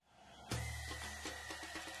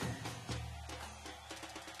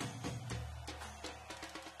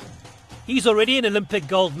He's already an Olympic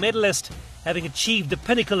gold medalist, having achieved the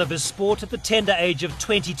pinnacle of his sport at the tender age of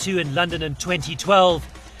 22 in London in 2012.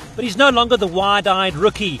 But he's no longer the wide-eyed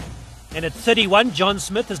rookie. And at 31, John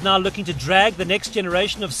Smith is now looking to drag the next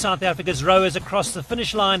generation of South Africa's rowers across the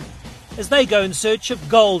finish line as they go in search of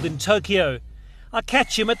gold in Tokyo. I'll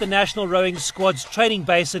catch him at the national rowing squad's training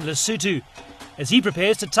base in Lesotho as he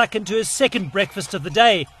prepares to tuck into his second breakfast of the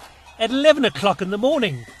day at 11 o'clock in the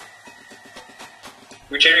morning.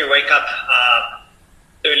 We generally wake up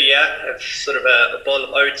earlier, have sort of a bowl of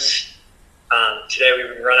oats. Today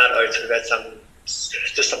we've run out of oats, we've had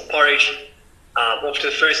some porridge. Off to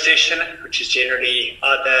the first session, which is generally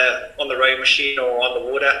either on the rowing machine or on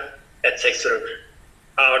the water. That takes sort of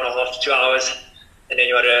hour and a half to 2 hours, and then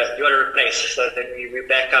you want to replace. So then we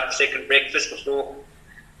back up second breakfast before,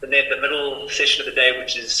 and then the middle session of the day,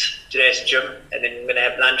 which is today's gym, and then we're going to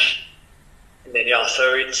have lunch. And then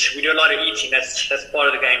so we do a lot of eating. That's part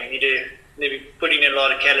of the game. You need to be putting in a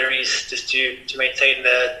lot of calories just to maintain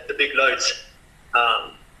the big loads.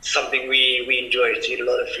 Something we enjoy, to eat a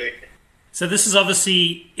lot of food. So this is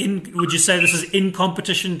obviously would you say this is in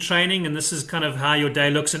competition training, and this is kind of how your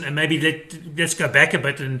day looks? And maybe let's go back a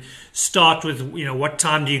bit and start with, what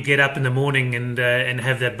time do you get up in the morning and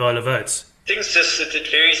have that bowl of oats? Things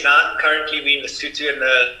it varies now. Currently we're in Lesotho and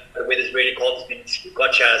the weather's really cold. We've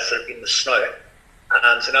got here sort of in the snow.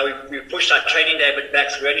 So now we've pushed our training day a bit back.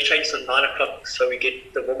 So we only train sort of 9 o'clock, so we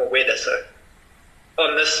get the warmer weather. So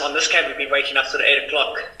on this camp we've been waking up sort of 8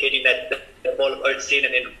 o'clock, getting that bowl of oats in,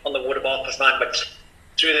 and then on the water bar past 9. But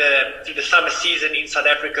through the summer season in South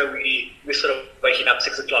Africa, we're sort of waking up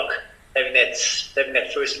 6 o'clock, having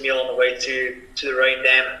that first meal on the way to the rowing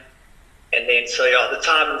dam. And then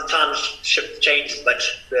the time shift changes, but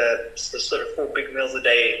the sort of 4 big meals a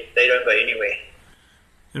day, they don't go anywhere.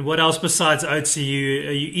 And what else besides oats are you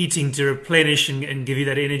eating to replenish and give you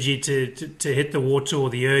that energy to hit the water or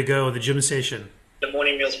the ergo or the gym session? The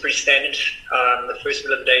morning meal is pretty standard. The first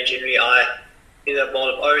meal of the day, generally either a bowl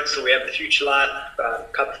of oats, or we have the Future Life, a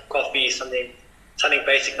cup of coffee, something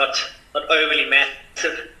basic, not overly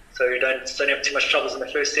massive, so you don't have too much troubles in the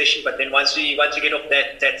first session. But then once we get off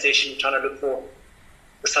that session, trying to look for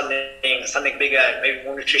something bigger, maybe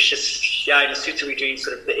more nutritious. Yeah, in Lesotho we're doing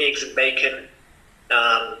sort of the eggs and bacon,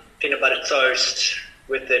 peanut butter toast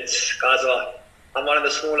with it. I'm one of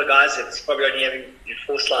the smaller guys. It's probably only having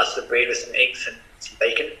 4 slices of bread with some eggs and some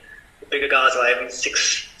bacon. The bigger guys are having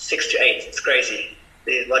 6 to 8. It's crazy.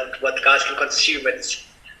 What the guys can consume, it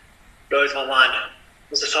blows my mind.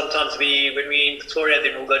 Also, sometimes when we're in Pretoria,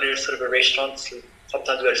 then we'll go to sort of a restaurant.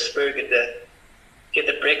 Sometimes we go to Spur, get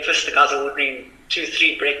the breakfast. The guys are ordering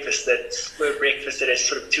 2-3 breakfasts. That Spur breakfast that has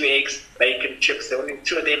sort of 2 eggs, bacon, chips. They're ordering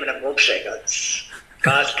 2 of them and a milkshake.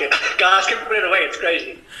 Guys can put it away. It's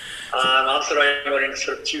crazy. I'm sort of ordering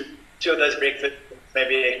sort of two of those breakfasts,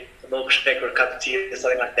 maybe a milkshake or a cup of tea or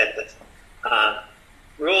something like that. But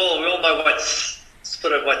we all know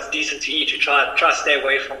what's decent to eat. We try to stay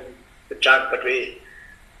away from the junk, but we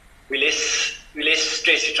less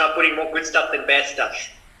stressed. We try putting more good stuff than bad stuff.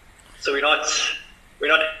 So we're not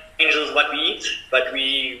angels of what we eat, but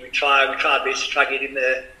we try our best to try getting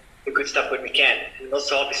the good stuff when we can. And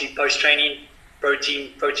also obviously post training,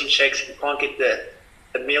 protein shakes if you can't get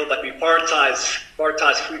the meal, but we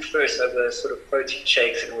prioritize food first over sort of protein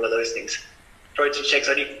shakes and all of those things. Protein shakes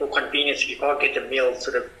only for convenience if you can't get the meal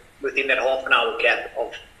sort of within that half an hour gap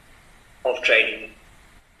of training.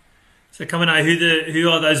 So come on, who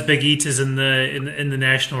are those big eaters in the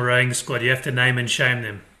national rowing squad? You have to name and shame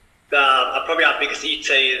them. Probably our biggest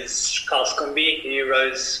eater is Carl Scumby. He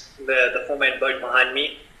rows the 4-man boat behind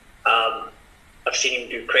me. I've seen him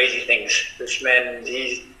do crazy things. This man,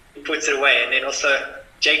 he puts it away. And then also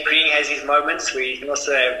Jake Green has his moments where you can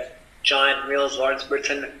also have giant meals, Lawrence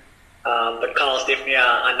Britton. But Carl's definitely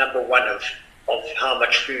our number one of how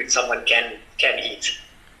much food someone can eat.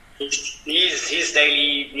 He's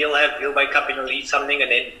daily. He'll wake up and he'll eat something,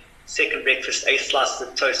 and then second breakfast, 8 slices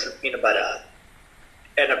of toast with peanut butter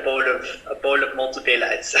and a bowl of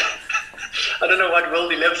multibella. I don't know what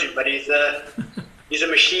world he lives in, but he's a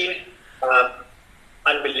machine,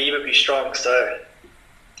 unbelievably strong. So,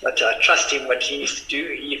 but I trust him what he needs to do.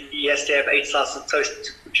 If he has to have 8 slices of toast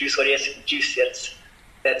to produce what he has to produce,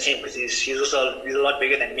 that's him, because he's a lot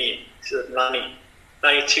bigger than me. He's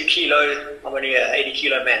 92 kilo. I'm only an 80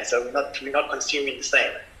 kilo man, so we're not consuming the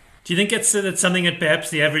same. Do you think it's something that perhaps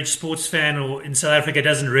the average sports fan or in South Africa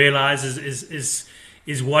doesn't realise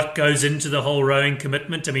is what goes into the whole rowing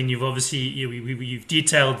commitment? I mean, you've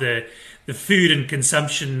detailed the food and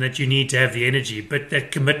consumption that you need to have the energy, but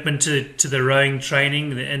that commitment to the rowing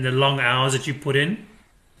training and the long hours that you put in?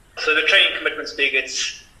 So the training commitment's big.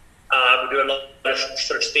 It's We do a lot of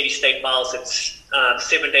sort of steady state miles. It's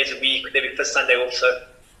 7 days a week, with every first Sunday off. So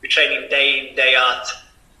we're training day in, day out.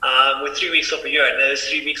 We're 3 weeks off a year, and there's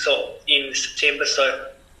 3 weeks off in September. So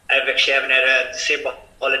I haven't had a December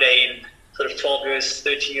holiday in sort of 12 years,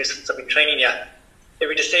 13 years since I've been training here.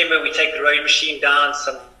 Every December we take the rowing machine down,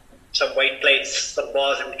 some weight plates, some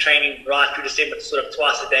bars, and we're training right through December, sort of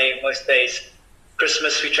twice a day most days.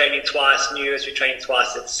 Christmas we're training twice, New Year's we're training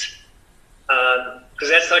twice. It's because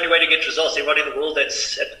that's the only way to get results. Everybody in the world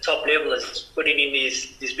that's at the top level is putting in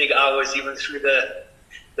these big hours even through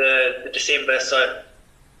the December. So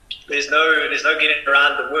there's no getting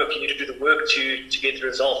around the work. You need to do the work to get the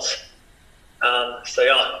results. So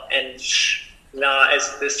yeah, and now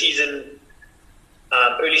as the season,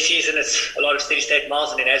 early season, it's a lot of steady state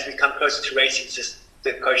miles, and then as we come closer to racing, it's just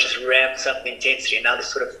the coach just ramps up the intensity, and now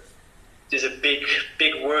there's a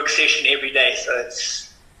big work session every day. So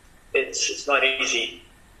it's not easy,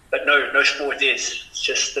 but no sport is. It's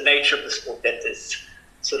just the nature of the sport that is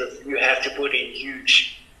sort of, you have to put in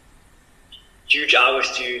huge hours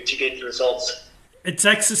to get the results. It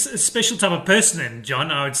takes a special type of person then,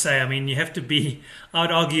 John, I would say. I mean, I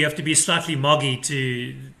would argue you have to be slightly moggy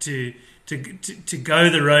to go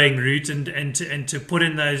the rowing route and to put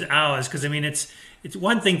in those hours, because I mean it's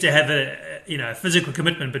one thing to have a physical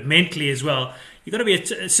commitment, but mentally as well, you've got to be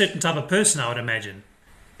a certain type of person, I would imagine.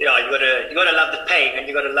 Yeah, you gotta love the pain, and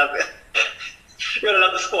you gotta love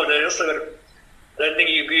the sport. And also I don't think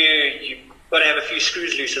you gotta have a few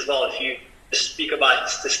screws loose as well. If you just speak about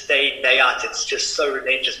this day in, day out, it's just so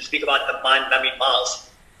relentless. We speak about the mind-numbing miles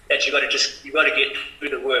that you gotta get through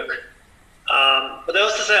the work. But they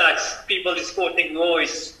also say, like, people in sport think we're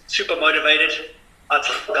always super motivated. I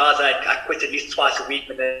tell guys I quit at least twice a week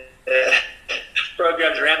when the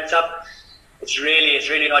program's ramped up. It's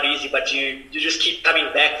really not easy, but you just keep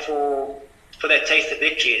coming back for that taste of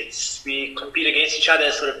victory. We compete against each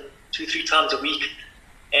other sort of 2-3 times a week,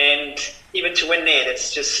 and even to win there,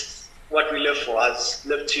 that's just what we live for. I just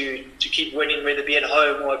live to keep winning, whether it be at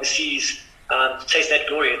home or overseas, to taste that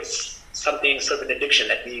glory. It's something, sort of an addiction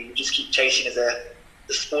that we just keep chasing as a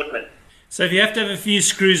sportman. So if you have to have a few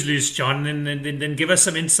screws loose, John, then give us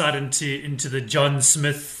some insight into the John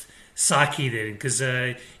Smith psyche then, because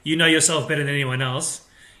you know yourself better than anyone else.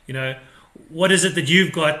 You know, what is it that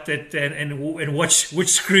you've got and which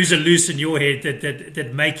screws are loose in your head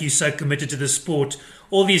that make you so committed to the sport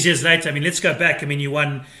all these years later? I mean, let's go back. I mean, you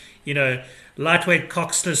won, lightweight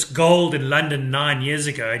coxless gold in London 9 years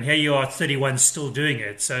ago, and here you are 31 still doing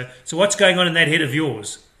it. So what's going on in that head of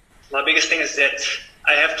yours? My biggest thing is that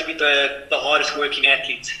I have to be the hardest working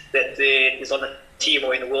athlete that there is on the team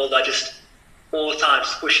or in the world. I just all the time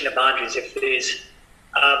just pushing the boundaries. If there's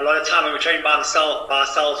a lot of time when we're training by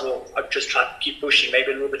ourselves, or I just try to keep pushing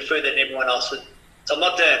maybe a little bit further than everyone else. So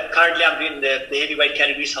currently I'm doing the heavyweight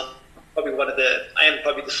category, so I am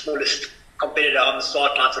probably the smallest competitor on the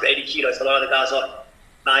start line, sort of 80 kilos. A lot of the guys are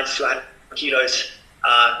 90 to 100 kilos,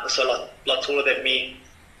 also a lot taller than me.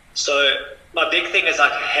 So my big thing is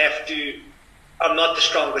I'm not the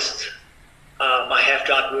strongest. I have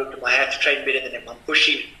to outwork them. I have to train better than them. I'm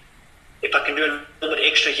pushing. If I can do a little bit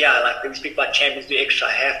extra here, like when we speak about champions do extra,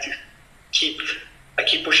 I have to keep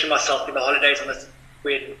pushing myself in the holidays on this.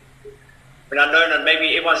 When I know that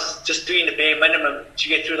maybe everyone's just doing the bare minimum to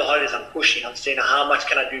get through the holidays, I'm pushing. I'm saying, how much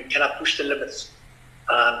can I do? Can I push the limits?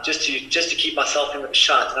 Just to keep myself in with the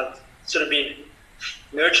shot. And I've sort of been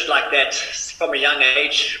nurtured like that from a young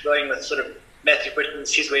age, rowing with sort of Matthew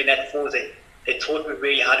Britton's his way in that force. They taught me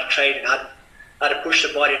really how to train and how to push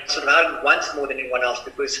the body, sort of how to want more than anyone else,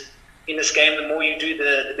 because in this game, the more you do,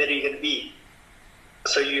 the better you're going to be.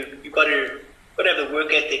 So you've got to have the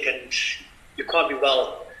work ethic, and you can't be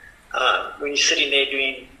when you're sitting there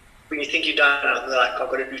when you think you're done, like, I've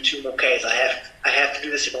got to do 2 more Ks. I have to do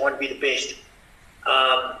this if I want to be the best.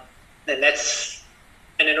 And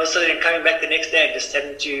then also coming back the next day and just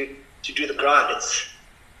having to do the grind. It's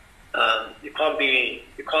you can't be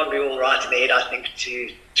all right in the head, I think, to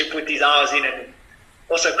put these hours in. And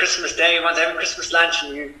also Christmas Day, everyone's having Christmas lunch,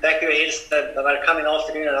 and you back your head, I've got to come in the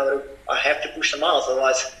afternoon, and I have to push the miles,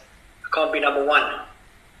 otherwise I can't be number one.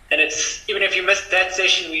 And it's, even if you miss that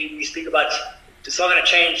session, we speak about, it's not going to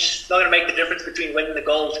change, it's not going to make the difference between winning the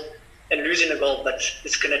gold and losing the gold, but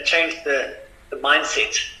it's going to change the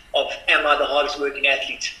mindset of, am I the hardest working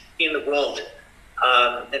athlete in the world?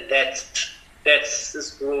 And that's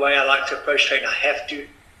the way I like to approach training. I have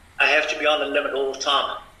to be on the limit all the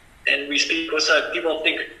time. And we speak also, people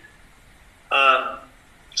think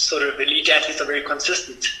sort of elite athletes are very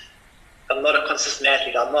consistent. I'm not a consistent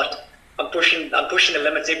athlete. I'm pushing the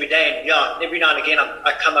limits every day, and yeah, every now and again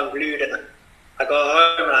I come unglued and I go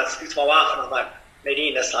home and I speak to my wife and I'm like,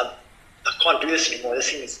 Nadine, I can't do this anymore.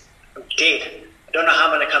 This thing is, I'm dead. I don't know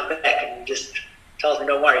how I'm going to come back. And he just tells me,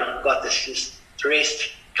 don't worry, you've got this. Just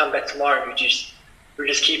rest, come back tomorrow. We just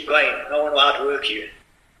keep going. No one will outwork you.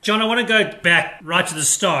 John, I want to go back right to the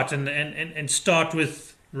start and start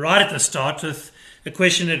with, right at the start with the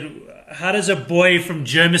question that how does a boy from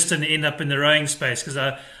Germiston end up in the rowing space? Because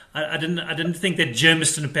I didn't think that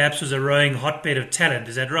Germiston perhaps was a rowing hotbed of talent.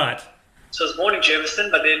 Is that right? So I was born in Germiston,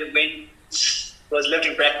 but then was lived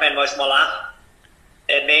in Brackman most of my life.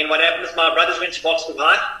 And then what happened is my brothers went to Boxwood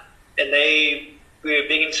High, and we were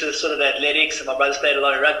big into sort of the athletics, and my brothers played a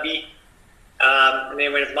lot of rugby. And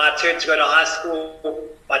then when it was my turn to go to high school,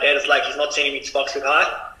 my dad was like, he's not sending me to Boxwood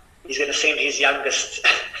High. He's going to send his youngest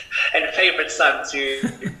and favourite son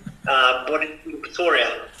to born in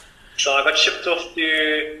Pretoria. So I got shipped off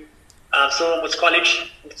to Silverwood's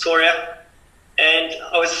College in Pretoria, and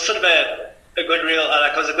I was sort of I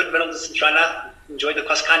was a good middle distance runner. Enjoyed the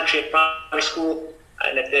cross country at primary school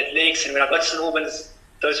and at the athletics. And when I got to St Albans,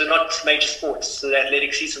 those were not major sports. So the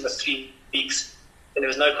athletic season was 3 weeks, and there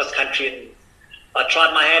was no cross country. And I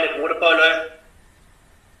tried my hand at water polo.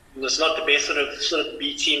 It was not the best sort of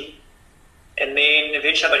B team. And then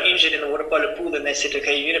eventually I got injured in the water polo pool, and they said,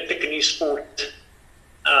 okay, you're going to pick a new sport.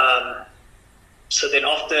 So then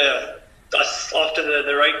after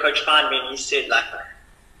the rowing coach found me, and he said, like,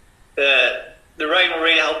 the rowing will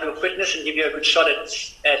really help your fitness and give you a good shot at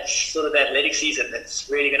sort of the athletic season. It's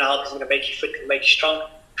really going to help. It's going to make you fit and make you strong.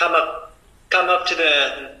 Come up to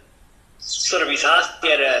the sort of his house. He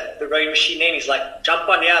had the rowing machine there. He's like, jump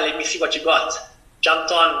on here, let me see what you got.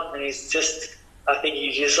 Jumped on, and I think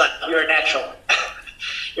he's just like, you're a natural.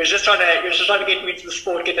 He was just trying to get me into the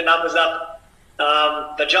sport, get the numbers up.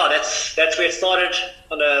 But yeah, that's where it started,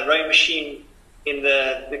 on the rowing machine in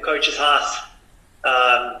the coach's house.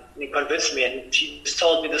 He convinced me, and he just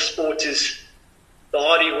told me the sport is, the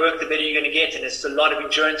harder you work, the better you're going to get, and it's a lot of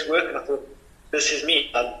endurance work. And I thought, this is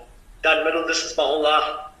me. I've done middle distance my whole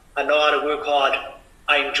life. I know how to work hard.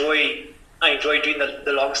 I enjoy doing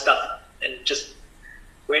the long stuff, and just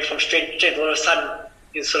went from strength to strength. All of a sudden,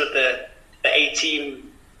 in sort of the A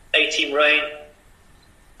team rowing,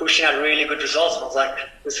 pushing out really good results. And I was like,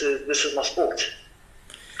 this is my sport,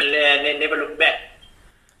 and then never looked back.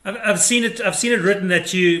 I've seen it written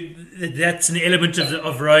that's an element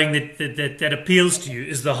of rowing that appeals to you,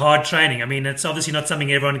 is the hard training. I mean, it's obviously not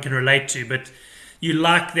something everyone can relate to, but you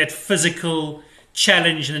like that physical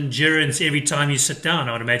challenge and endurance every time you sit down,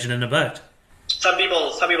 I would imagine, in a boat. Some people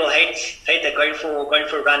hate that, going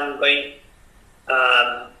for a run,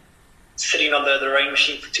 sitting on the rowing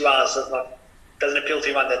machine for 2 hours. Doesn't appeal to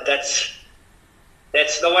anyone. That's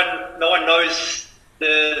no one knows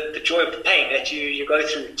the joy of the pain that you go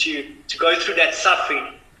through. To go through that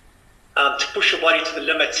suffering, to push your body to the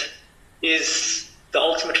limit, is the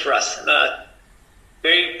ultimate for us. And,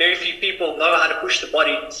 very, very few people know how to push the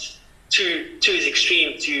body to its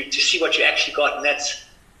extreme, to see what you actually got, and that's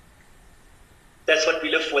what we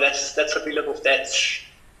live for. That's what we live with. That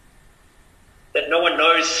no one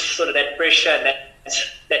knows sort of that pressure and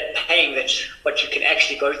that pain, that what you can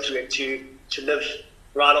actually go through, and to live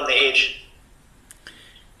right on the edge.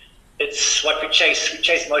 It's what we chase. We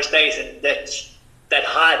chase most days, and that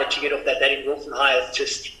high that you get off that endorphin high is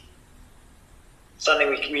just something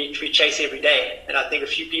we chase every day. And I think a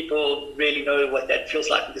few people really know what that feels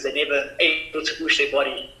like, because they're never able to push their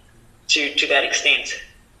body to that extent,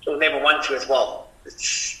 or never want to as well.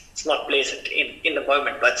 It's not pleasant in the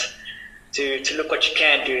moment, but to look what you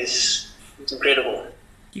can do is incredible.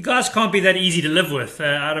 You guys can't be that easy to live with.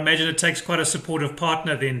 I'd imagine it takes quite a supportive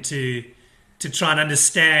partner then to try and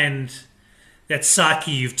understand that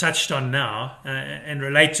psyche you've touched on now, and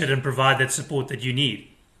relate to it and provide that support that you need.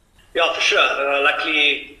 Yeah, for sure.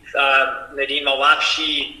 Luckily, Nadine, my wife,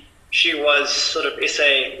 she was sort of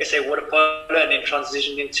SA water polo, and then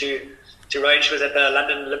transitioned into rowing. She was at the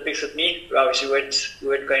London Olympics with me. Obviously, we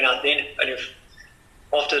weren't going out then, only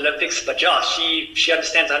after the Olympics. But yeah, she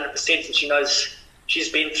understands 100%, and she knows, she's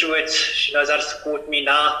been through it. She knows how to support me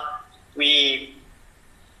now.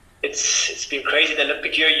 It's been crazy. The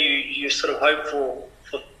Olympic year, you sort of hope for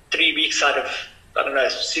 3 weeks out of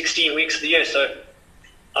 16 weeks of the year. So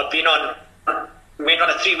we went on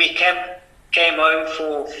a 3-week camp, came home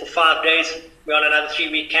for 5 days. We're on another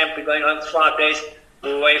 3-week camp. We're going home for 5 days.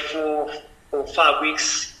 We're away for 5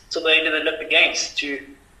 weeks till the end of the Olympic Games to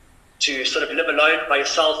sort of live alone by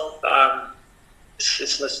yourself.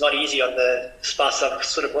 It's not easy on the spouse.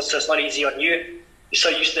 It's not easy on you. You're so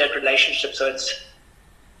used to that relationship. So it's,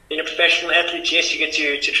 being a professional athlete, yes, you get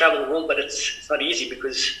to travel the world, but it's not easy,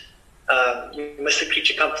 because You miss the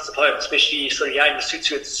creature comforts of home, especially sort of here in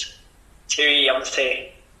Lesotho. It's very, I would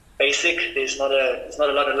say, basic. There's not a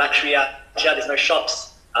lot of luxury out here. There's no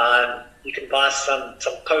shops. You can buy some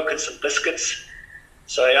Coke and some biscuits.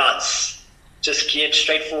 So yeah, it's just get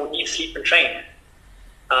straightforward, eat, sleep, and train.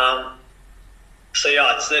 So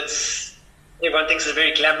yeah, it's everyone thinks it's a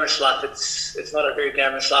very glamorous life. It's not a very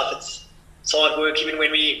glamorous life. It's hard work. Even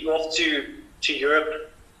when we go off to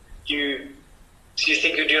Europe, you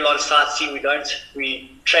think you do a lot of sightseeing. We don't.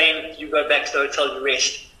 We train. You go back to the hotel. You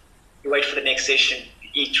rest. You wait for the next session. You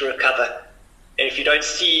eat to recover. And if you don't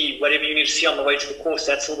see whatever you need to see on the way to the course,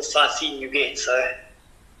 that's all the sightseeing you get. So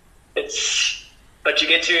but you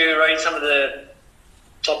get to ride some of the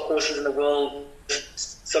top courses in the world,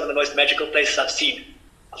 some of the most magical places I've seen.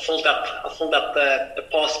 I filled up the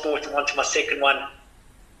passport and went to my second one,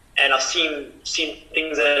 and I've seen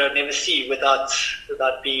things that I'd never see without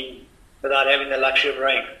having the luxury of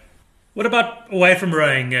rowing. What about away from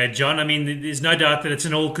rowing, John? I mean, there's no doubt that it's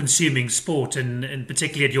an all-consuming sport, and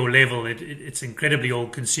particularly at your level, it's incredibly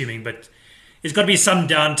all-consuming. But there's got to be some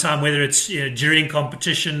downtime, whether it's during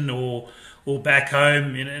competition or back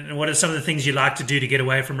home. And what are some of the things you like to do to get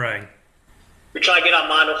away from rowing? We try to get our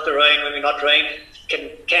mind off the rowing when we're not rowing.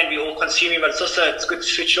 It can be all-consuming, but it's good to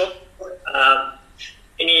switch off.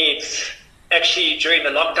 Actually, during the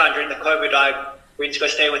lockdown, during the COVID, I went to go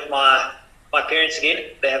stay with my parents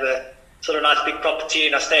again. They have a sort of nice big property,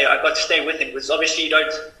 and I got to stay with them, because obviously you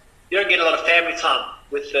don't get a lot of family time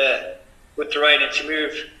with the rain, and to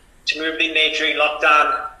move in there during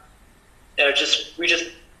lockdown. We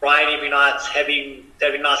just ride every night, having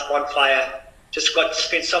a nice bonfire. Just got to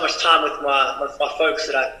spend so much time with my folks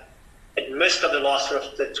that I had missed over the last sort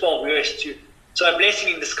of the 12 years too. So a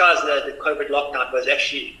blessing in disguise. The COVID lockdown was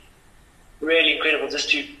actually really incredible, just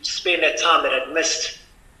to spend that time that I'd missed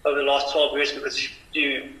over the last 12 years, because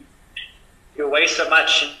you're away so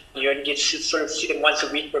much, and you only get to sort of see them once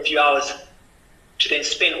a week for a few hours, to then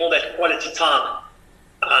spend all that quality time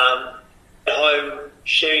at home,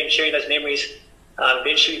 sharing those memories.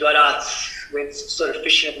 Eventually got out, went sort of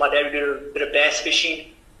fishing with my dad. We did a bit of bass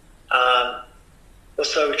fishing.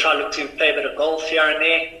 Also, we try to look to play a bit of golf here and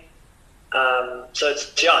there. So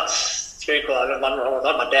it's very cool. I'm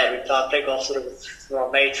not my dad. We play golf sort of with my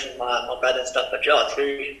mates and my brother and stuff. But yeah,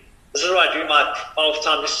 this is what I do my off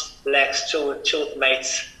time, just relax, chill with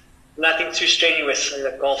mates. Nothing too strenuous.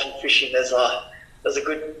 Golf and fishing, those are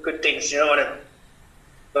good things. You don't want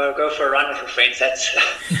to go for a run with your friends.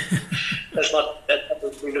 That's not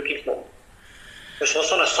what we're looking for. This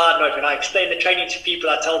was on a side note. When I explain the training to people,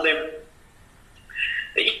 I tell them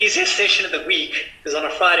the easiest session of the week is on a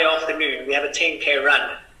Friday afternoon. We have a 10K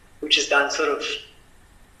run, which is done sort of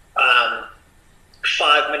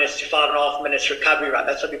 5 minutes to 5.5 minutes recovery run.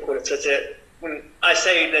 That's what we call it. So when I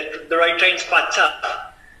say that the rowing training is quite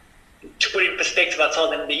tough, to put it in perspective, I tell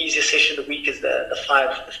them the easiest session of the week is the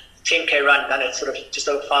 10K run done at sort of just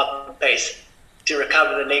over 5 minute pace, to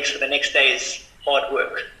recover the legs for the next day's hard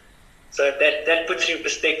work. So that puts it in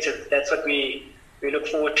perspective. That's what we look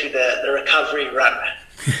forward to, the recovery run.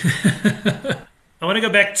 I want to go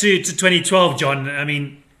back to 2012, John. I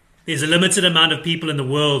mean, there's a limited amount of people in the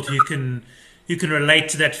world who can relate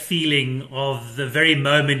to that feeling of the very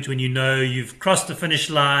moment when you know you've crossed the finish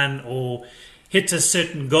line or hit a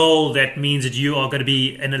certain goal that means that you are going to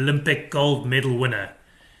be an Olympic gold medal winner.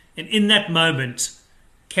 And in that moment,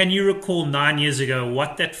 can you recall 9 years ago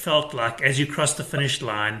what that felt like as you crossed the finish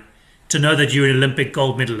line to know that you were an Olympic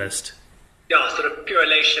gold medalist? Yeah, sort of pure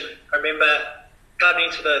elation. I remember coming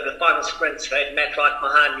into the final sprint, right? Matt right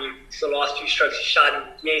behind me, so the last few strokes, he's shouting,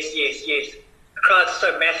 yes, yes, yes. The crowd's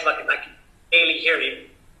so massive, I can barely hear him.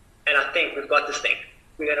 And I think we've got this thing.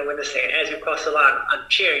 We're going to win this thing. And as we cross the line, I'm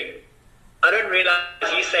cheering. I don't realize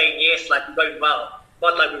he's saying yes, like we're going well,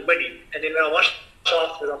 not like we're winning. And then when I watched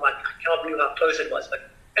afterwards, I'm like, I can't believe how close it was.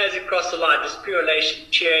 But as we crossed the line, just pure elation,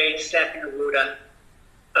 cheering, slapping the water.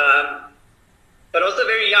 But I was still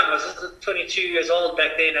very young. I was just 22 years old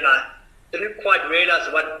back then, and I didn't quite realize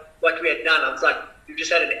what we had done. I was like, we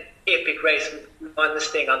just had an epic race. We won this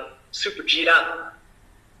thing. I'm super G'd up.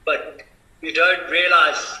 But you don't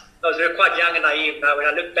realize, I was quite young and naive. Now, when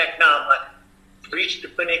I look back now, I'm like, I've reached the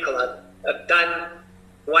pinnacle. I've done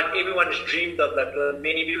what everyone has dreamed of, like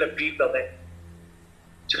many people have dreamed of. And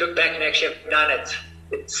to look back and actually have done it,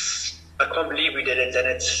 I can't believe we did it, and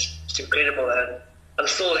it's incredible. And I'm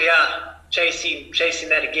still here chasing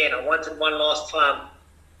that again. I wanted one last time,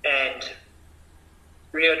 and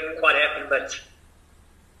Rio didn't quite happen, but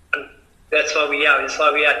that's why we are. That's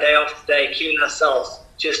why we are day after day killing ourselves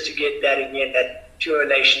just to get that again, that pure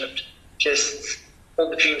elation of just all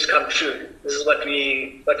the dreams come true. This is what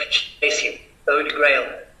we're chasing, the Holy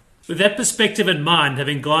Grail. With that perspective in mind,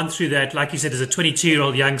 having gone through that, like you said, as a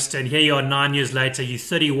 22-year-old youngster, and here you are 9 years later, you're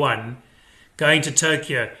 31, going to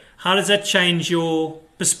Tokyo, how does that change your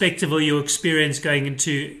perspective or your experience going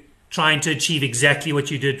into trying to achieve exactly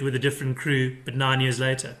what you did with a different crew, but 9 years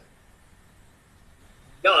later?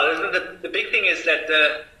 Yeah, the big thing is that,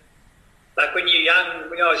 like when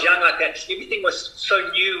I was young like that, everything was so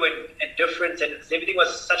new and different, and everything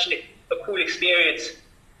was such a cool experience.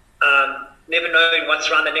 Never knowing what's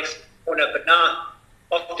around the next corner. But now,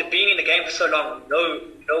 after being in the game for so long,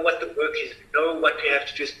 you know what the work is. You know what you have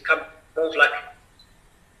to do. It's become more like,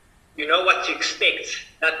 you know what to expect.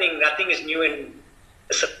 Nothing is new and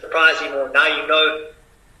surprising anymore. Now you know.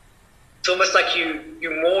 It's almost like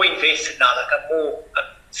you're more invested now. Like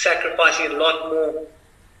I'm sacrificing a lot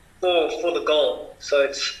more for the goal.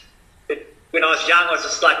 So when I was young, I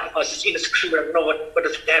was just in this crew. I don't know what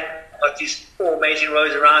does happen. Like these 4 amazing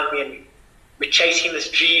rows around me, and we're chasing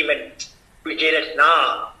this dream, and we get it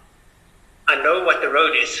now. I know what the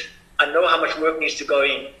road is. I know how much work needs to go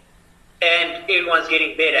in, and everyone's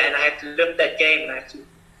getting better, and I have to lift that game.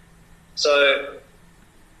 So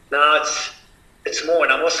now it's more,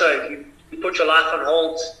 and I'm also you put your life on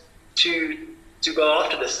hold to go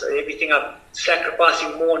after this. So everything I'm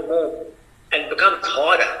sacrificing more and more, and it becomes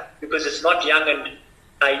harder because it's not young and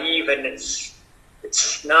naive, and this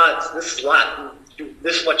is life.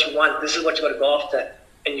 This is what you want. This is what you got to go after,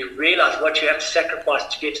 and you realize what you have to sacrifice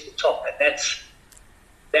to get to the top, and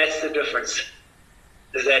that's the difference.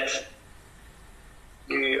 Is that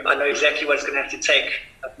I know exactly what it's going to have to take.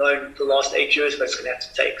 I've known for the last 8 years what it's going to have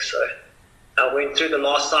to take. So I went through the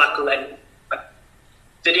last cycle and I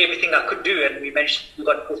did everything I could do, and we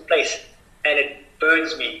got 4th place, and it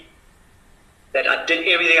burns me that I did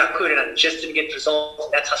everything I could and I just didn't get results.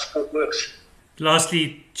 That's how sport works.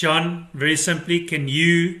 Lastly, John, very simply, can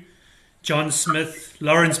you, John Smith,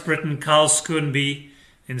 Lawrence Britton, Carl Schoonby,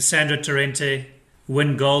 and Sandro Torrente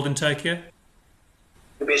win gold in Tokyo?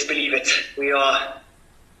 You best believe it. We're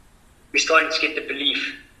starting to get the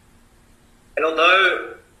belief. And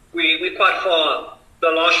although we're quite far, the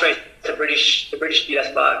last race, the British beat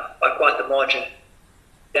us by quite the margin.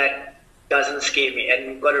 That doesn't scare me. And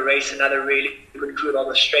we've got to race another really good crew of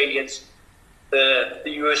Australians. The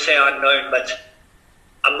USA are unknown, but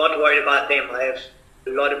I'm not worried about them. I have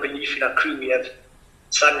a lot of belief in our crew. We have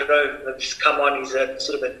Sandro, who's come on. He's a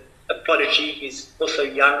sort of a prodigy. He's also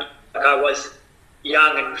young, like I was,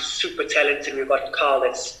 young and super talented. We've got Carl.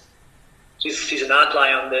 He's an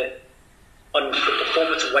outlier on the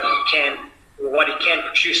performance of what he can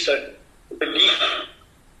produce. So the belief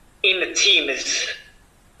in the team is,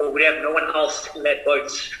 well, we have no one else in that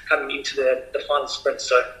boat coming into the final sprint.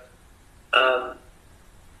 So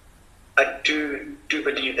I do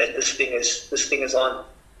believe that this thing is on.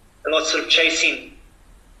 I'm not sort of chasing.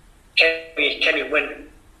 Can we win?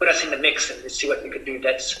 Put us in the mix and let's see what we can do.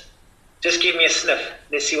 Just give me a sniff.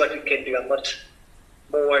 Let's see what we can do. I'm not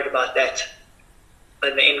more worried about that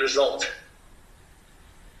than the end result.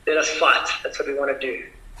 Let us fight. That's what we want to do.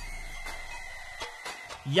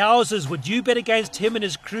 Yowzers, would you bet against him and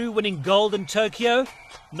his crew winning gold in Tokyo?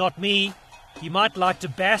 Not me. He might like to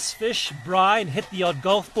bass, fish, braai and hit the odd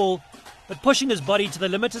golf ball, but pushing his body to the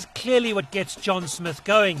limit is clearly what gets John Smith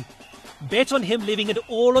going. Bet on him leaving it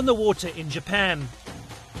all on the water in Japan.